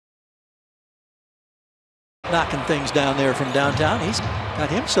knocking things down there from downtown. He's got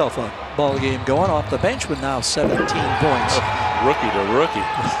himself a ball game going off the bench with now 17 points. Rookie to rookie.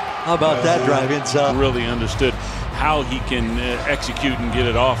 How about that drive inside? Really understood how he can execute and get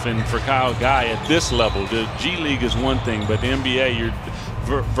it off. And for Kyle Guy at this level, the G League is one thing, but the NBA, you're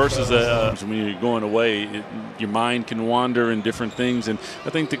versus when you're going away, your mind can wander in different things. And I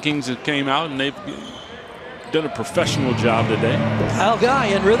think the Kings came out and they've done a professional job today. Kyle Guy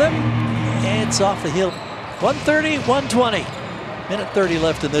in rhythm. It's off the heel. 130, 120. Minute 30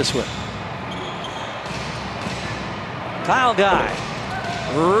 left in this one. Kyle Guy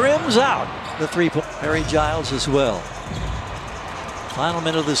rims out the three-point. Harry Giles as well. Final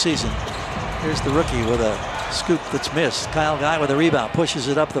minute of the season. Here's the rookie with a scoop that's missed. Kyle Guy with a rebound, pushes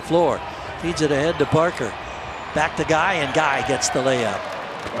it up the floor, feeds it ahead to Parker. Back to Guy, and Guy gets the layup.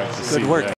 Good work.